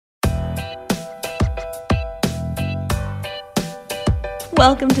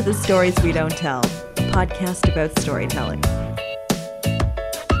Welcome to The Stories We Don't Tell, a podcast about storytelling.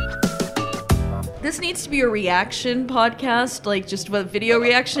 This needs to be a reaction podcast, like just a video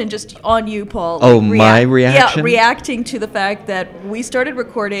reaction and just on you, Paul. Oh, like my reaction? Yeah, reacting to the fact that we started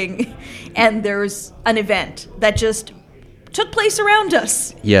recording and there's an event that just took place around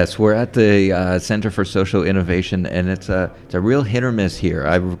us. Yes, we're at the Center for Social Innovation, and it's a real hit or miss here.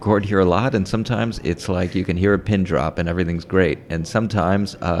 I record here a lot, and sometimes it's like you can hear a pin drop and everything's great. And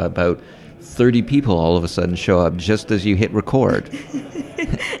sometimes about 30 people all of a sudden show up just as you hit record.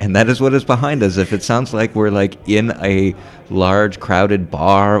 And that is what is behind us. If it sounds like we're like in a large crowded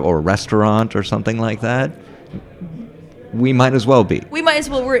bar or restaurant or something like that, we might as well be. We might as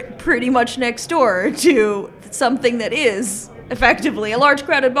well. We're pretty much next door to something that is effectively a large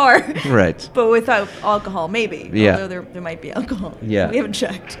crowded bar. Right. But without alcohol, maybe. Yeah. Although there might be alcohol. Yeah. We haven't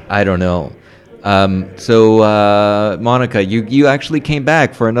checked. I don't know. So Monica, you actually came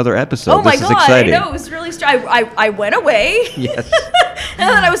back for another episode. Oh my This is God, exciting. I know, it was really strange. I went away. Yes. And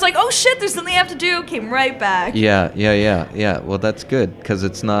then I was like, oh shit, there's something I have to do. Came right back. Yeah. Well, that's good, because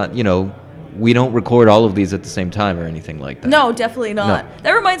it's not, we don't record all of these at the same time or anything like that. No, definitely not. No.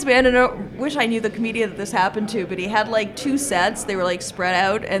 That reminds me, I don't know, wish I knew the comedian that this happened to, but he had like 2 sets. They were like spread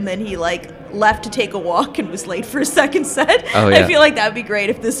out, and then he like left to take a walk and was late for a second set. Oh, yeah. I feel like that would be great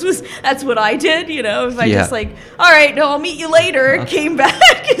if that's what I did, if I Yeah. just like, all right, no, I'll meet you later, came back,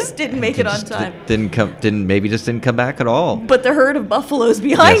 just didn't make it on time. Didn't come back at all. But the herd of buffaloes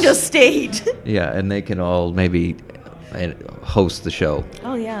behind Yes. us stayed. Yeah, and they can all maybe host the show.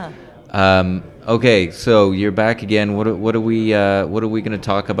 Oh, yeah. Okay, so you're back again. What are we going to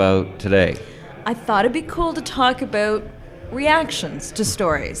talk about today? I thought it'd be cool to talk about reactions to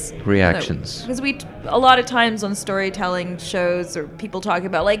stories. Reactions. Because a lot of times on storytelling shows, or people talk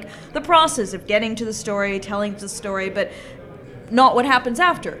about like the process of getting to the story, telling the story, but not what happens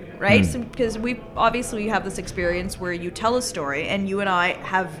after, right? So, because we obviously have this experience where you tell a story, and you and I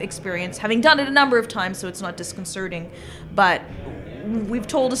have experience having done it a number of times, so it's not disconcerting, but we've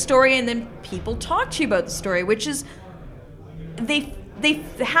told a story and then people talk to you about the story, which is they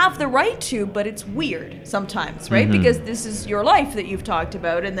have the right to, but it's weird sometimes, right? Because this is your life that you've talked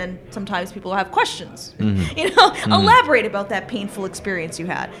about, and then sometimes people have questions. Elaborate about that painful experience you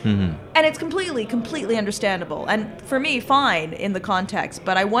had. And it's completely understandable. And for me, fine in the context,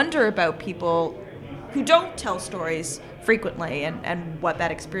 but I wonder about people who don't tell stories frequently and what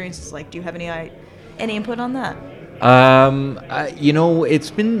that experience is like. Do you have any input on that?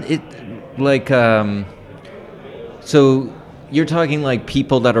 So you're talking like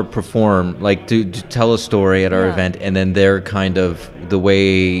people that are performed, like to tell a story at our event, and then they're kind of the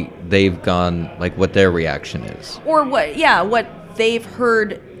way they've gone, like what their reaction is. Or what they've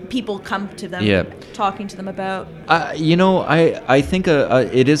heard people come to them, talking to them about. I think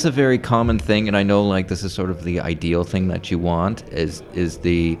it is a very common thing, and I know like this is sort of the ideal thing that you want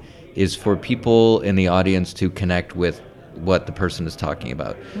is for people in the audience to connect with what the person is talking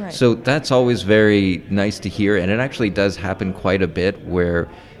about. Right. So that's always very nice to hear, and it actually does happen quite a bit where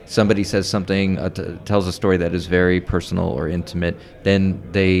somebody says something, tells a story that is very personal or intimate, then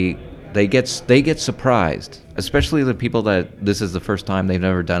they get surprised, especially the people that this is the first time, they've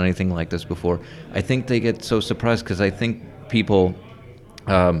never done anything like this before. I think they get so surprised because I think people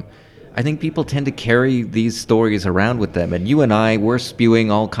tend to carry these stories around with them, and you and we're spewing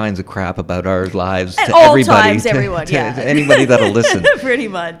all kinds of crap about our lives At to all everybody, times, everyone, to yeah. anybody that'll listen. Pretty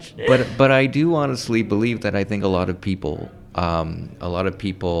much. But I do honestly believe that I think a lot of people,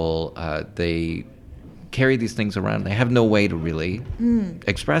 they carry these things around. They have no way to really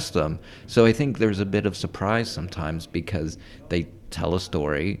express them. So I think there's a bit of surprise sometimes because they tell a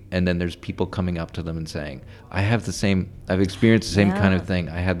story and then there's people coming up to them and saying, I've experienced the same kind of thing.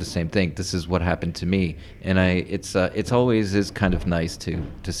 I had the same thing. This is what happened to me. And it's always is kind of nice to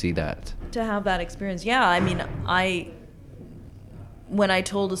see that. To have that experience. Yeah, I mean, when I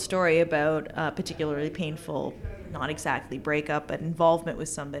told a story about a particularly painful, not exactly breakup, but involvement with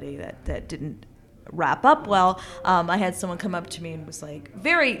somebody that didn't wrap up well, I had someone come up to me and was like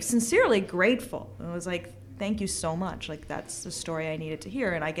very sincerely grateful. And was like, thank you so much. Like, that's the story I needed to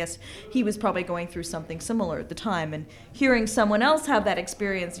hear. And I guess he was probably going through something similar at the time. And hearing someone else have that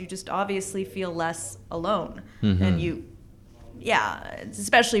experience, you just obviously feel less alone. And it's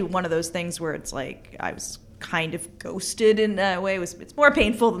especially one of those things where it's like, I was kind of ghosted in a way. It's more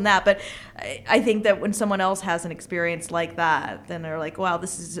painful than that. But I think that when someone else has an experience like that, then they're like, wow,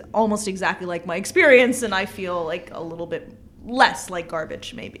 this is almost exactly like my experience. And I feel like a little bit less like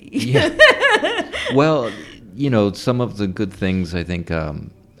garbage, maybe. Yeah. Well, some of the good things I think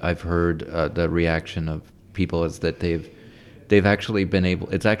I've heard the reaction of people is that they've actually been able,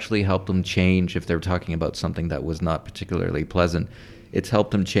 it's actually helped them change if they're talking about something that was not particularly pleasant. It's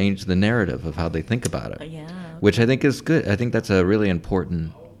helped them change the narrative of how they think about it. Yeah. Which I think is good. I think that's a really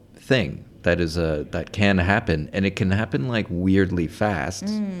important thing that can happen, and it can happen like weirdly fast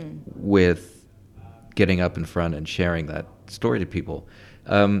with getting up in front and sharing that story to people.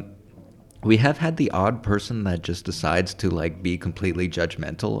 We have had the odd person that just decides to like be completely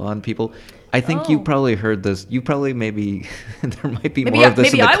judgmental on people. I think you probably heard this. You probably maybe there might be more of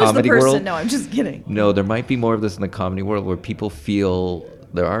this in the comedy world. Maybe I was the person. No, I'm just kidding. No, there might be more of this in the comedy world where people feel,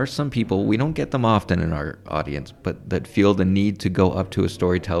 there are some people, we don't get them often in our audience, but that feel the need to go up to a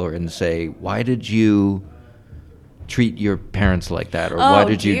storyteller and say, why did you treat your parents like that? Or why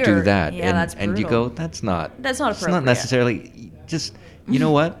did you do that? Yeah, that's brutal. And you go, that's not appropriate. It's not necessarily, just, you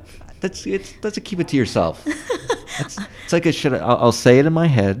know what? Let's keep it to yourself. It's like I'll say it in my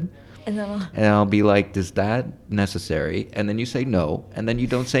head. And I'll be like, is that necessary? And then you say no, and then you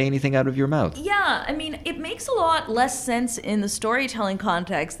don't say anything out of your mouth. Yeah, I mean, it makes a lot less sense in the storytelling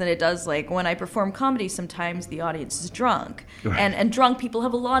context than it does like when I perform comedy. Sometimes the audience is drunk, right. and drunk people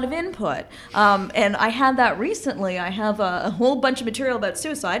have a lot of input. And I had that recently. I have a whole bunch of material about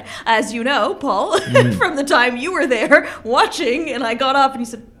suicide, as you know, Paul, from the time you were there watching, and I got up and you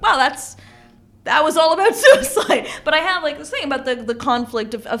said, wow, that was all about suicide. But I have like this thing about the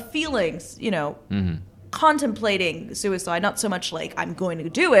conflict of feelings, you know, contemplating suicide, not so much like I'm going to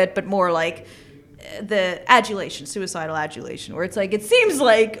do it, but more like the suicidal adulation, where it's like, it seems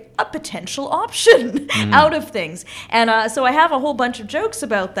like a potential option out of things. And so I have a whole bunch of jokes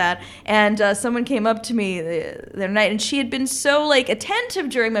about that. And someone came up to me the other night, and she had been so like attentive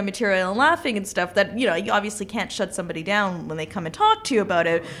during my material and laughing and stuff that, you know, you obviously can't shut somebody down when they come and talk to you about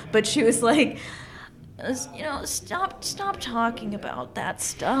it. But she was like, you know, stop talking about that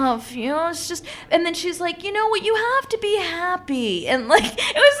stuff, you know, it's just, and then she's like, you know what, you have to be happy, and like,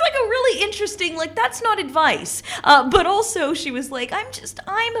 it was like a really interesting, like, that's not advice, but also she was like,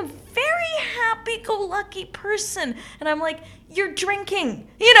 I'm a very happy-go-lucky person, and I'm like, you're drinking,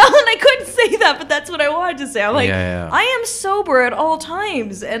 you know, and I couldn't say that, but that's what I wanted to say. I'm like, I am sober at all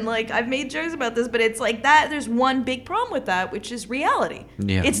times, and like, I've made jokes about this, but it's like that, there's one big problem with that, which is reality.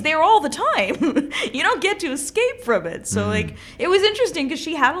 Yeah. It's there all the time. You don't get to escape from it. So like, it was interesting because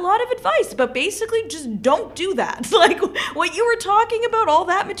she had a lot of advice, but basically just don't do that. Like, what you were talking about, all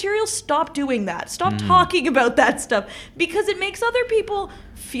that material, stop doing that. Stop talking about that stuff, because it makes other people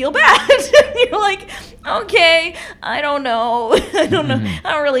feel bad. You're like, okay, I don't know. I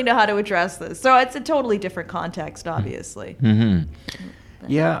don't really know how to address this. So it's a totally different context, obviously.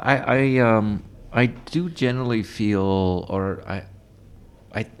 Yeah, I do generally feel, or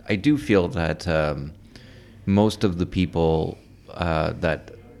I do feel that most of the people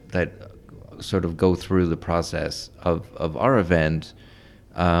that sort of go through the process of our event,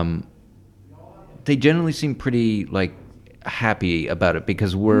 they generally seem pretty like happy about it,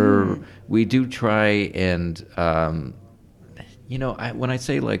 because we do try and you know, when I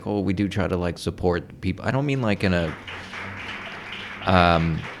say like, oh, we do try to like support people, I don't mean like in a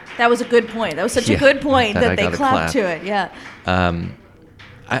that was a good point. That was such a good point that they clapped to it. Yeah.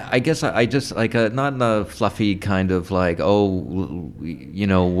 I guess I just like not in a fluffy kind of like, oh, you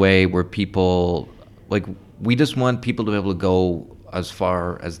know, way where people like, we just want people to be able to go as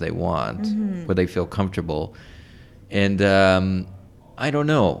far as they want, where they feel comfortable. And I don't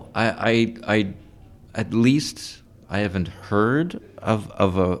know. I at least I haven't heard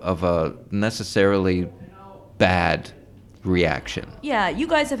of a necessarily bad reaction. Yeah, you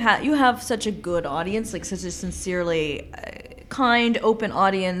guys have such a good audience, like such a sincerely kind, open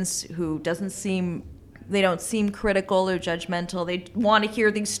audience who they don't seem critical or judgmental. They want to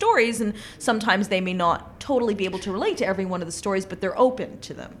hear these stories, and sometimes they may not totally be able to relate to every one of the stories, but they're open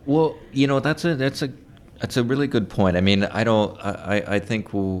to them. Well, you know, that's a really good point. I mean, I think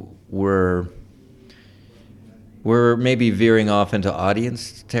we're maybe veering off into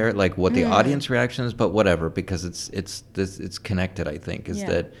audience territory, like what the audience reaction is, but whatever, because it's connected. I think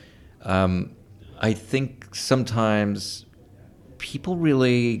that I think sometimes people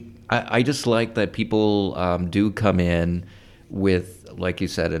really. I just like that people do come in with, like you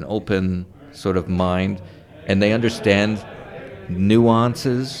said, an open sort of mind, and they understand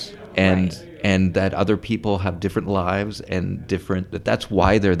nuances and that other people have different lives and that's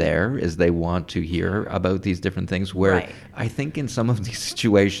why they're there, is they want to hear about these different things, where I think in some of these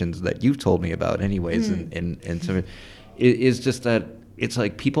situations that you've told me about anyways, in some, it is just that it's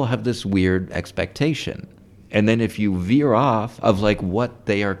like people have this weird expectation, and then if you veer off of like what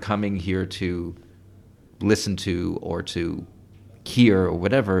they are coming here to listen to or to hear or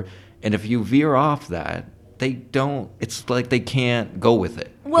whatever, and if you veer off that, they don't. It's like they can't go with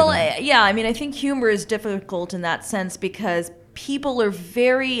it. Well, yeah. I mean, I think humor is difficult in that sense because people are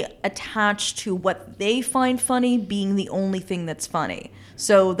very attached to what they find funny being the only thing that's funny.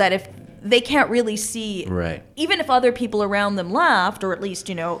 So that if they can't really see, right, even if other people around them laughed, or at least,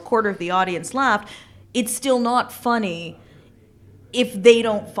 a quarter of the audience laughed, it's still not funny if they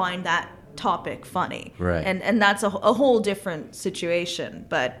don't find that topic funny. Right. And that's a whole different situation.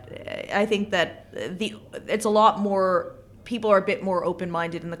 But I think that it's a lot more, people are a bit more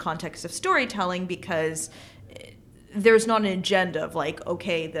open-minded in the context of storytelling because there's not an agenda of like,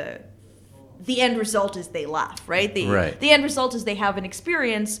 okay, the end result is they laugh, right? The end result is they have an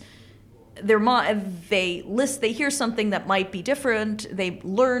experience. They hear something that might be different. They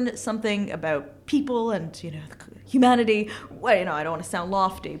learn something about people and humanity. Well, I don't want to sound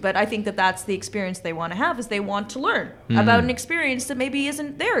lofty, but I think that that's the experience they want to have. Is they want to learn about an experience that maybe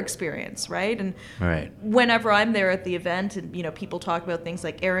isn't their experience, right? And whenever I'm there at the event, and people talk about things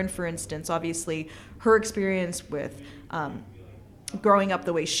like Erin, for instance, obviously her experience with growing up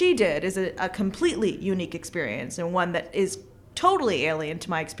the way she did is a completely unique experience, and one that is totally alien to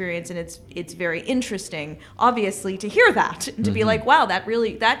my experience, and it's very interesting, obviously, to hear that and to be like, wow,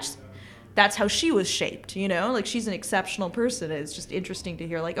 that's how she was shaped, like she's an exceptional person. It's just interesting to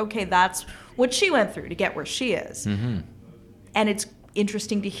hear like, okay, that's what she went through to get where she is. And it's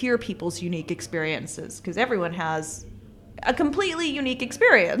interesting to hear people's unique experiences because everyone has a completely unique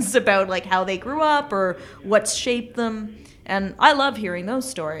experience about like how they grew up or what's shaped them, and I love hearing those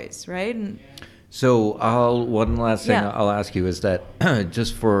stories, right? And so one last thing I'll ask you is that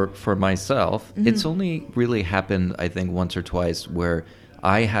just for myself, it's only really happened, I think, once or twice where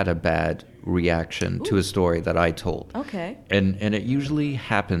I had a bad reaction to a story that I told. Okay. And it usually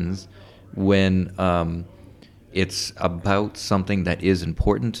happens when it's about something that is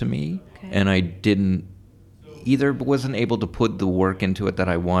important to me, and I wasn't able to put the work into it that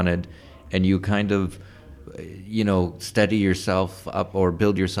I wanted, and you kind of steady yourself up or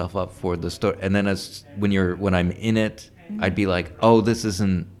build yourself up for the story, and then when I'm in it, I'd be like, oh, this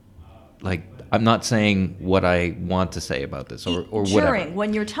isn't like, I'm not saying what I want to say about this or whatever.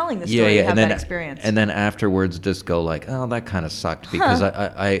 When you're telling the story, you have that experience. And then afterwards just go like, oh, that kind of sucked because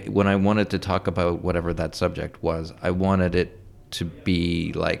I when I wanted to talk about whatever that subject was, I wanted it to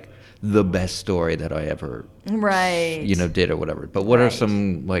be like the best story that I ever did or whatever. But what are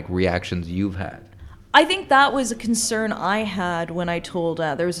some like reactions you've had? I think that was a concern I had when I told,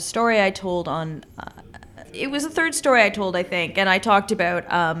 there was a story I told on, it was the third story I told, I think, and I talked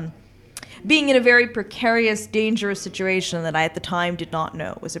about being in a very precarious, dangerous situation that I at the time did not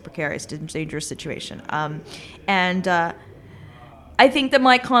know was a precarious, dangerous situation. I think that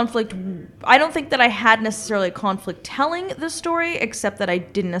my conflict, I don't think that I had necessarily a conflict telling the story, except that I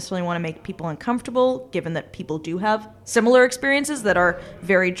didn't necessarily want to make people uncomfortable, given that people do have similar experiences that are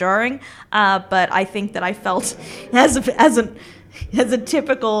very jarring. But I think that I felt, as a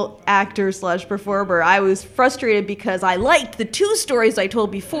typical actor / performer, I was frustrated because I liked the two stories I told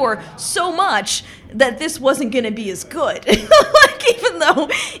before so much that this wasn't going to be as good. Like, even though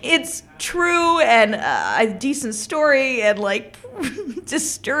it's true and a decent story and like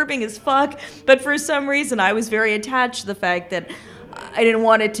disturbing as fuck, but for some reason I was very attached to the fact that I didn't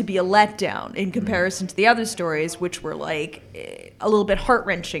want it to be a letdown in comparison to the other stories, which were like a little bit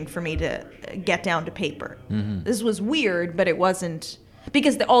heart-wrenching for me to get down to paper. This was weird, but it wasn't,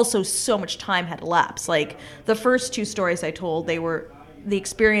 because also so much time had elapsed. Like the first two stories I told, the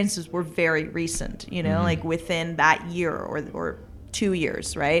experiences were very recent, like within that year or 2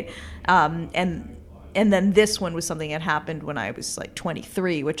 years, right? And then this one was something that happened when I was like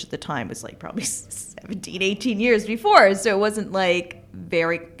 23, which at the time was like probably 17, 18 years before. So it wasn't like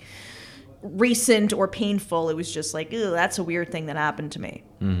very recent or painful. It was just like, ew, that's a weird thing that happened to me.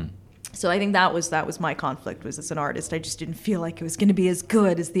 So I think that was my conflict, was as an artist. I just didn't feel like it was going to be as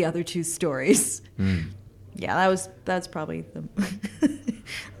good as the other two stories. Yeah, that's probably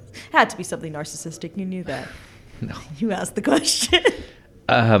had to be something narcissistic. You knew that. No. You asked the question.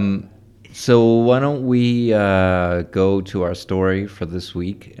 So why don't we go to our story for this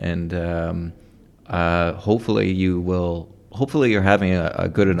week, and hopefully you're having a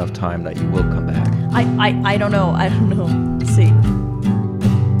good enough time that you will come back. I don't know. Let's see.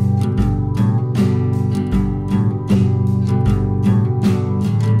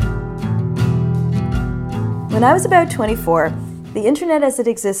 When I was about 24, the internet as it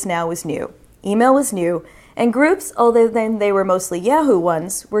exists now was new. Email was new. And groups, although then they were mostly Yahoo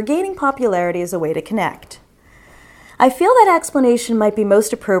ones, were gaining popularity as a way to connect. I feel that explanation might be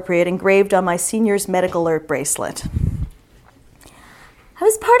most appropriate engraved on my senior's medical alert bracelet. I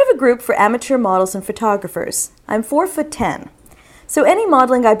was part of a group for amateur models and photographers. I'm 4'10", so any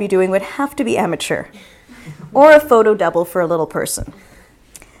modeling I'd be doing would have to be amateur, or a photo double for a little person.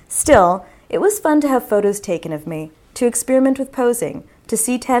 Still, it was fun to have photos taken of me, to experiment with posing, to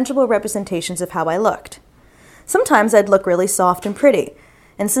see tangible representations of how I looked. Sometimes I'd look really soft and pretty,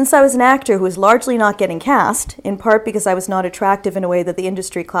 and since I was an actor who was largely not getting cast, in part because I was not attractive in a way that the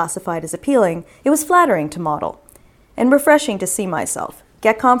industry classified as appealing, it was flattering to model, and refreshing to see myself,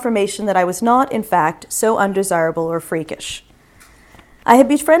 get confirmation that I was not, in fact, so undesirable or freakish. I had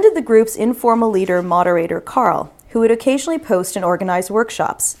befriended the group's informal leader, moderator, Carl, who would occasionally post and organize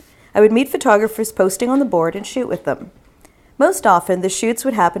workshops. I would meet photographers posting on the board and shoot with them. Most often, the shoots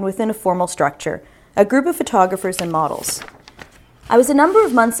would happen within a formal structure, a group of photographers and models. I was a number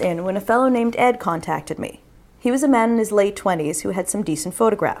of months in when a fellow named Ed contacted me. He was a man in his late 20s who had some decent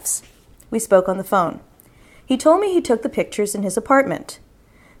photographs. We spoke on the phone. He told me he took the pictures in his apartment.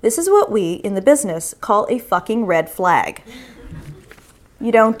 This is what we, in the business, call a fucking red flag.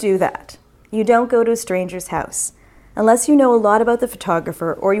 You don't do that. You don't go to a stranger's house, unless you know a lot about the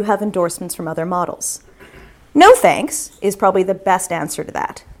photographer or you have endorsements from other models. No thanks is probably the best answer to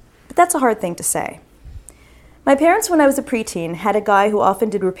that, but that's a hard thing to say. My parents, when I was a preteen, had a guy who often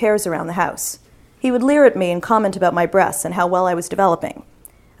did repairs around the house. He would leer at me and comment about my breasts and how well I was developing.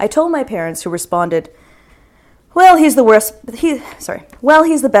 I told my parents, who responded, Well, he's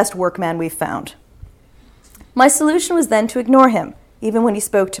the best workman we've found. My solution was then to ignore him, even when he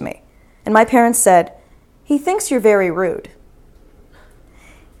spoke to me. And my parents said, He thinks you're very rude.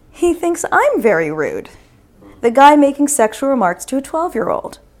 He thinks I'm very rude. The guy making sexual remarks to a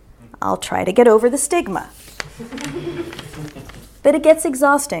 12-year-old. I'll try to get over the stigma. But it gets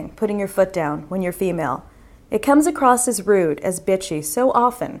exhausting putting your foot down when you're female. It comes across as rude, as bitchy so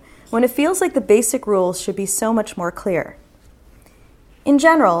often, when it feels like the basic rules should be so much more clear. In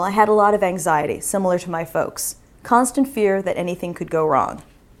general, I had a lot of anxiety, similar to my folks. Constant fear that anything could go wrong.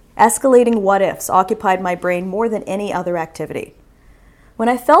 Escalating what-ifs occupied my brain more than any other activity. When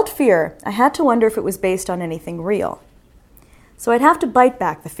I felt fear, I had to wonder if it was based on anything real. So I'd have to bite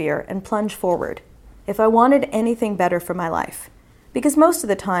back the fear and plunge forward, if I wanted anything better for my life. Because most of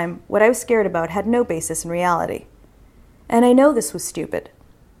the time, what I was scared about had no basis in reality. And I know this was stupid.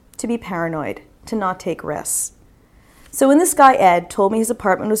 To be paranoid, to not take risks. So when this guy Ed told me his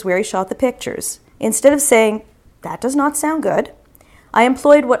apartment was where he shot the pictures, instead of saying, that does not sound good, I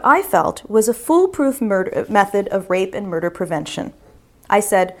employed what I felt was a foolproof method of rape and murder prevention. I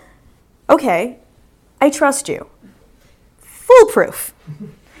said, okay, I trust you. Foolproof.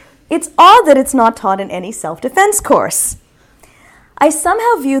 It's odd that it's not taught in any self-defense course. I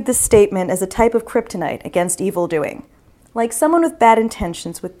somehow viewed this statement as a type of kryptonite against evildoing. Like someone with bad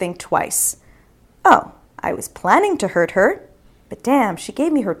intentions would think twice. Oh, I was planning to hurt her, but damn, she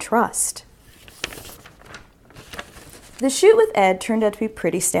gave me her trust. The shoot with Ed turned out to be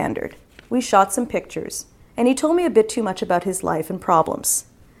pretty standard. We shot some pictures, and he told me a bit too much about his life and problems.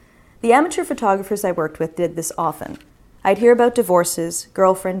 The amateur photographers I worked with did this often. I'd hear about divorces,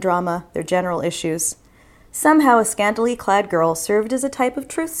 girlfriend drama, their general issues. Somehow a scantily clad girl served as a type of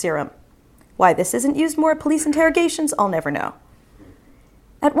truth serum. Why this isn't used more at police interrogations, I'll never know.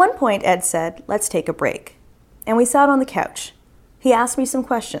 At one point, Ed said, let's take a break. And we sat on the couch. He asked me some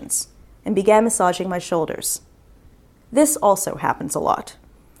questions and began massaging my shoulders. This also happens a lot.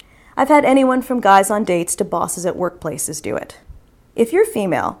 I've had anyone from guys on dates to bosses at workplaces do it. If you're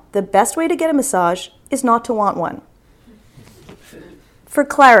female, the best way to get a massage is not to want one. For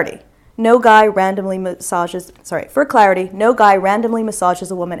clarity, no guy randomly massages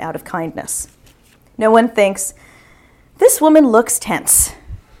a woman out of kindness. No one thinks, this woman looks tense.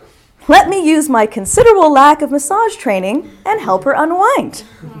 Let me use my considerable lack of massage training and help her unwind.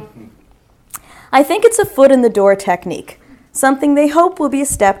 I think it's a foot in the door technique, something they hope will be a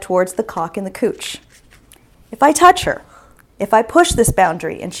step towards the cock in the cooch. If I touch her, if I push this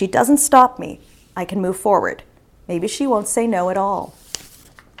boundary and she doesn't stop me, I can move forward. Maybe she won't say no at all.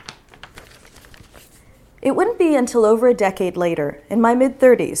 It wouldn't be until over a decade later, in my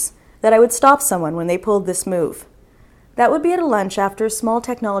mid-30s, that I would stop someone when they pulled this move. That would be at a lunch after a small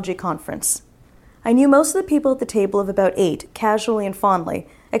technology conference. I knew most of the people at the table of about 8, casually and fondly,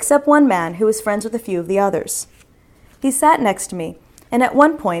 except one man who was friends with a few of the others. He sat next to me, and at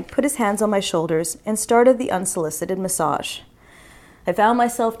one point put his hands on my shoulders and started the unsolicited massage. I found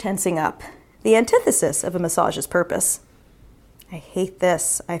myself tensing up, the antithesis of a massage's purpose. I hate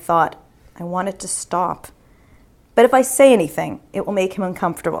this, I thought. I want it to stop. But if I say anything, it will make him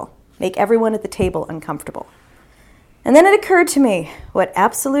uncomfortable, make everyone at the table uncomfortable. And then it occurred to me what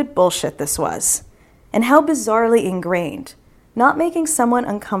absolute bullshit this was, and how bizarrely ingrained. not making someone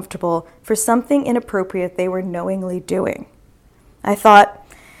uncomfortable for something inappropriate they were knowingly doing. I thought,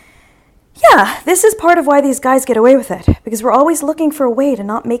 yeah, this is part of why these guys get away with it, because we're always looking for a way to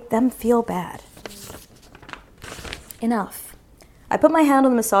not make them feel bad. Enough. I put my hand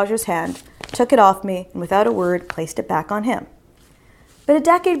on the massager's hand, took it off me, and without a word, placed it back on him. But a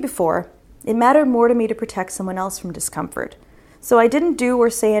decade before, it mattered more to me to protect someone else from discomfort, so I didn't do or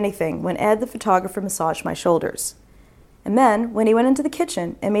say anything when Ed the photographer massaged my shoulders. And then, when he went into the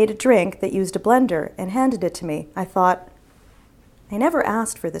kitchen and made a drink that used a blender and handed it to me, I thought, I never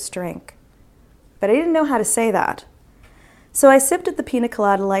asked for this drink. But I didn't know how to say that. So I sipped at the pina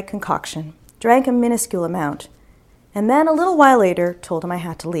colada-like concoction, drank a minuscule amount, and then a little while later told him I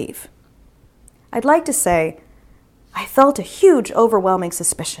had to leave. I'd like to say, I felt a huge, overwhelming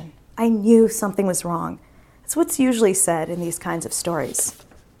suspicion. I knew something was wrong. It's what's usually said in these kinds of stories.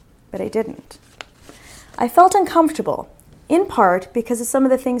 But I didn't. I felt uncomfortable, in part because of some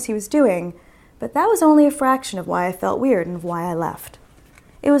of the things he was doing, but that was only a fraction of why I felt weird and why I left.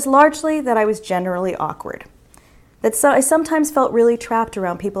 It was largely that I was generally awkward, that I sometimes felt really trapped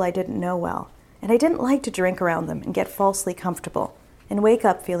around people I didn't know well, and I didn't like to drink around them and get falsely comfortable and wake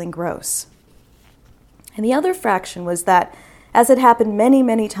up feeling gross. And the other fraction was that, as had happened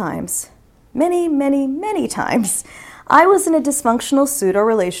many times, I was in a dysfunctional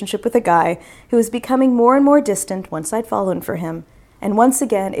pseudo-relationship with a guy who was becoming more and more distant once I'd fallen for him, and once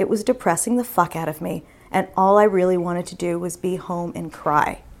again it was depressing the fuck out of me, and all I really wanted to do was be home and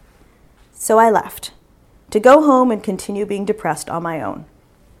cry. So I left, to go home and continue being depressed on my own.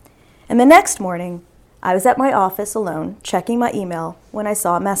 And the next morning, I was at my office alone, checking my email, when I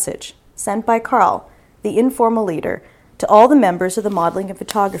saw a message, sent by Carl, the informal leader, to all the members of the modeling and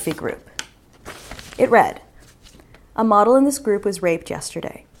photography group. It read, a model in this group was raped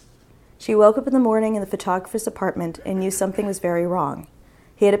yesterday. She woke up in the morning in the photographer's apartment and knew something was very wrong.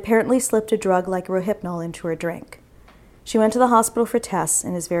 He had apparently slipped a drug like Rohypnol into her drink. She went to the hospital for tests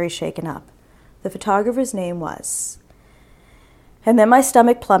and is very shaken up. The photographer's name was... And then my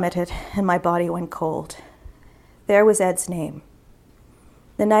stomach plummeted and my body went cold. There was Ed's name.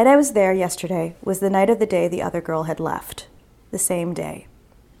 The night I was there yesterday was the night of the day the other girl had left. The same day.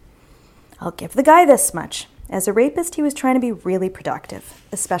 I'll give the guy this much. As a rapist, he was trying to be really productive,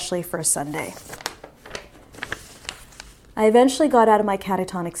 especially for a Sunday. I eventually got out of my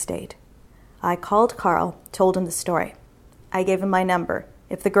catatonic state. I called Carl, told him the story. I gave him my number,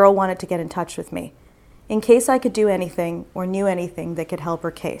 if the girl wanted to get in touch with me, in case I could do anything or knew anything that could help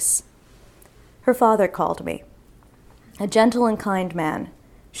her case. Her father called me. A gentle and kind man.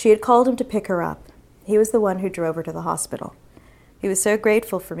 She had called him to pick her up. He was the one who drove her to the hospital. He was so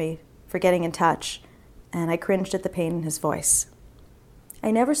grateful for me for getting in touch, and I cringed at the pain in his voice.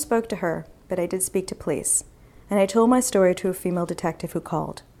 I never spoke to her, but I did speak to police, and I told my story to a female detective who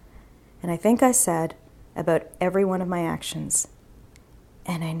called. And I think I said about every one of my actions,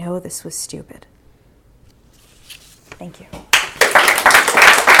 and I know this was stupid. Thank you.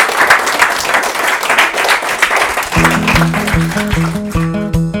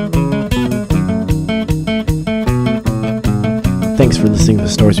 Thanks for listening to The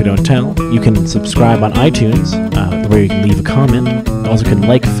Stories We Don't Tell. You can subscribe on iTunes, where you can leave a comment. You also can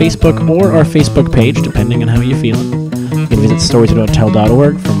like Facebook or our Facebook page, depending on how you're feeling. You can visit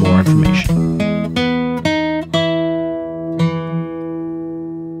storieswedon'ttell.org for more information.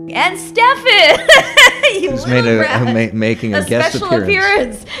 And Stefan! Who's making a guest special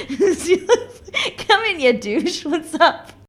appearance. Come in, you douche. What's up?